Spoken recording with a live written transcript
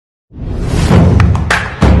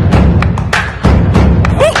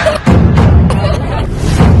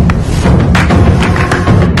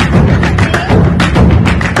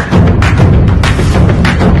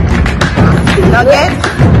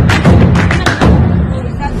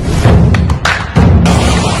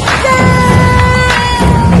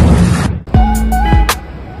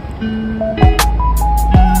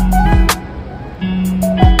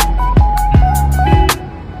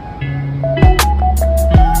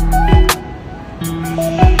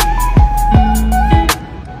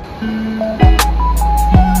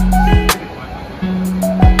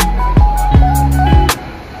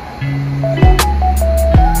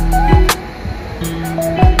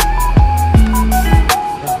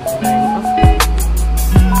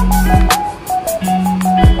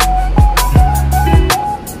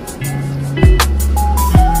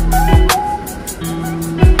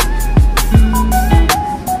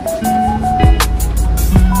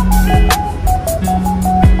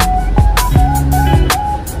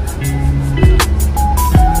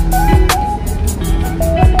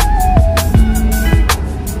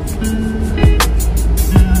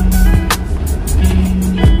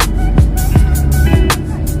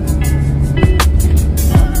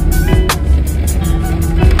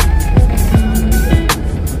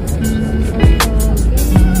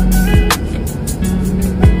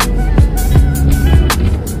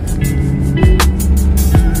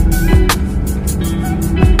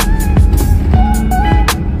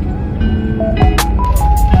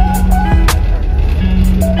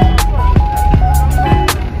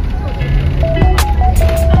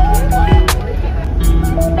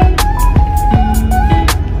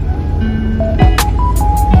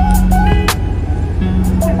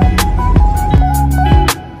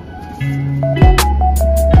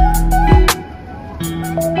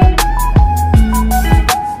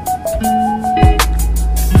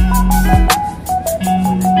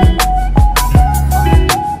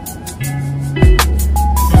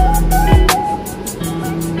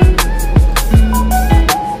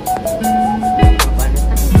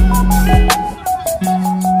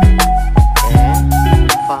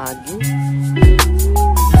foggy.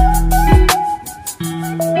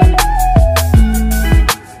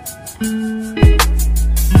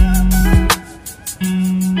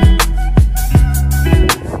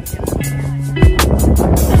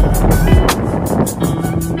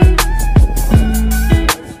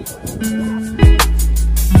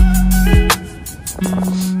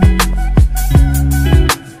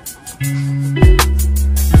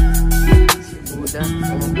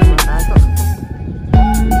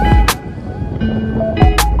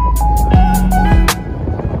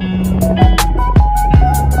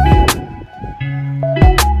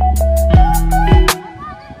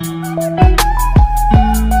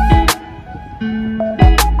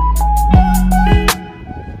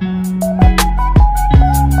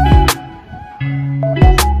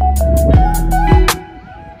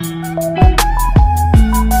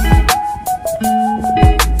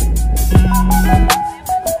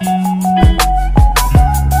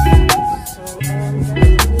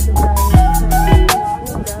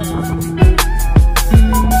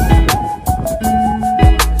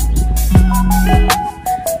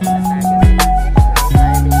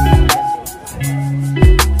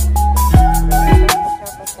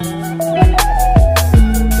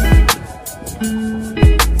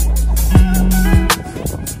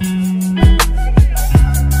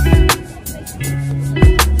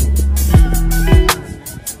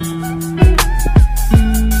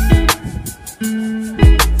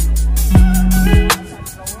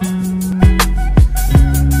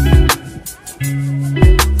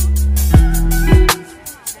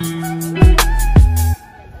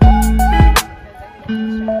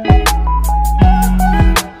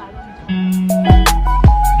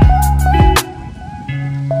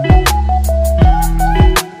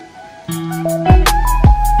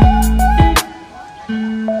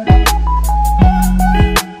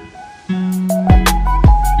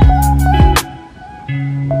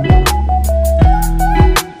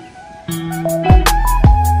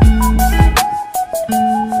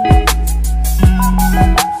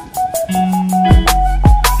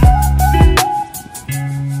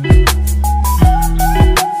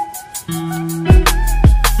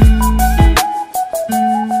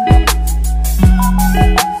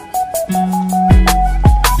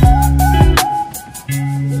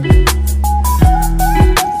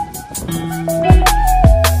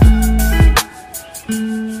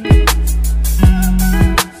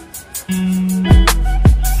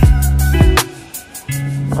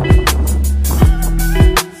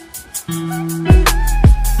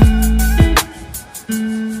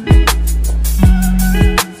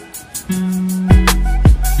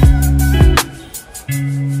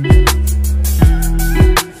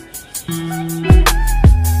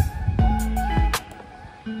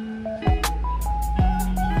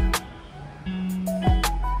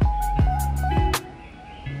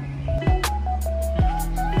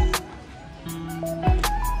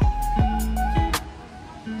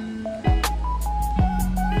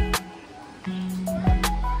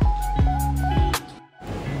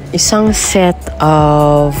 Isang set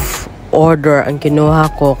of order ang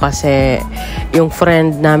kinuha ko kasi yung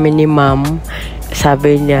friend namin ni ma'am,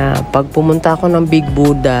 sabi niya pag pumunta ako ng Big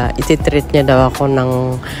Buddha, ititreat niya daw ako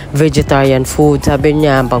ng vegetarian food. Sabi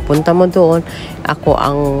niya pagpunta mo doon, ako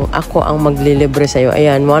ang maglilibre sa iyo.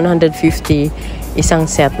 Ayan, 150 isang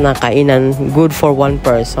set na kainan, good for one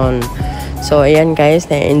person. So ayan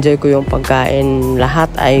guys, na-enjoy ko yung pagkain,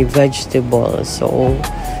 lahat ay vegetables. So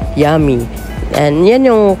yummy. And yan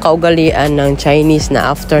yung kaugalian ng Chinese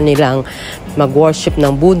na after nilang mag-worship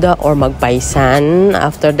ng Buddha or magpaisan,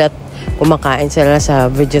 after that, kumakain sila sa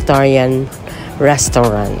vegetarian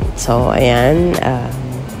restaurant. So, ayan.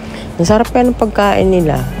 Ang sarap yan ng pagkain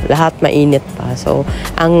nila. Lahat mainit pa. So,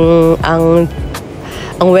 ang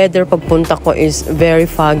weather pagpunta ko is very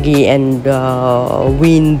foggy and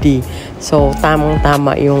windy. So,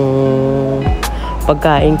 tamang-tama yung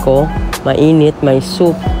pagkain ko. Mainit, may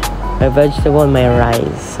soup, may vegetable, may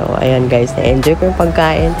rice. So, ayan guys, na-enjoy ko yung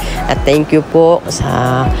pagkain. At thank you po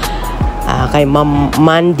sa kay Ma'am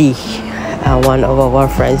Mandy, one of our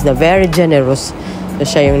friends na very generous. So,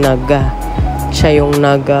 siya yung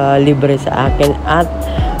naglibre sa akin. At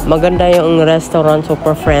maganda yung restaurant,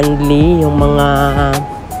 super friendly. Yung mga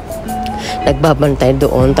nagbabantay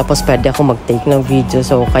doon. Tapos pwede ako mag-take ng video.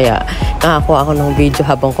 So, kaya nakakuha ako ng video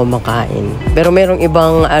habang kumakain. Pero merong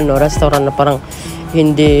ibang restaurant na parang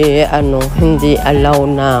hindi allow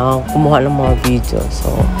na kumuha ng mga video. So,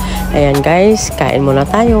 ayan guys, kain muna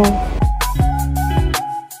tayo.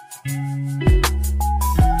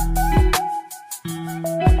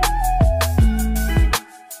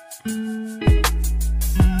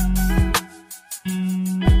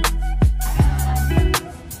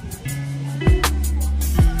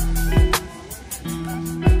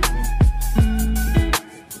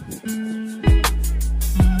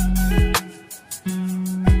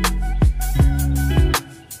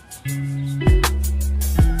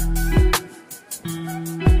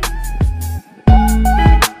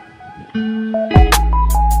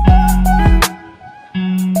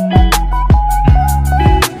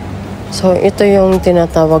 So, ito yung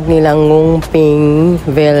tinatawag nilang Ngongpin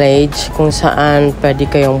Village kung saan pwede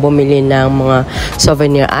kayong bumili ng mga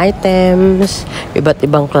souvenir items, iba't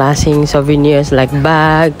ibang klaseng souvenirs like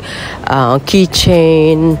bag,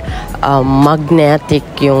 keychain, magnetic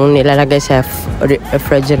yung nilalagay sa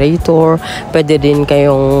refrigerator. Pwede din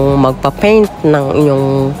kayong magpa-paint ng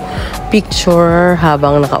inyong picture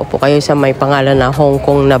habang nakaupo kayo sa may pangalan na Hong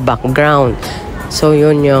Kong na background. So,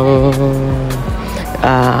 yun yung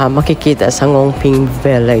makikita sa Ngongpin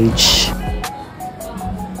Village.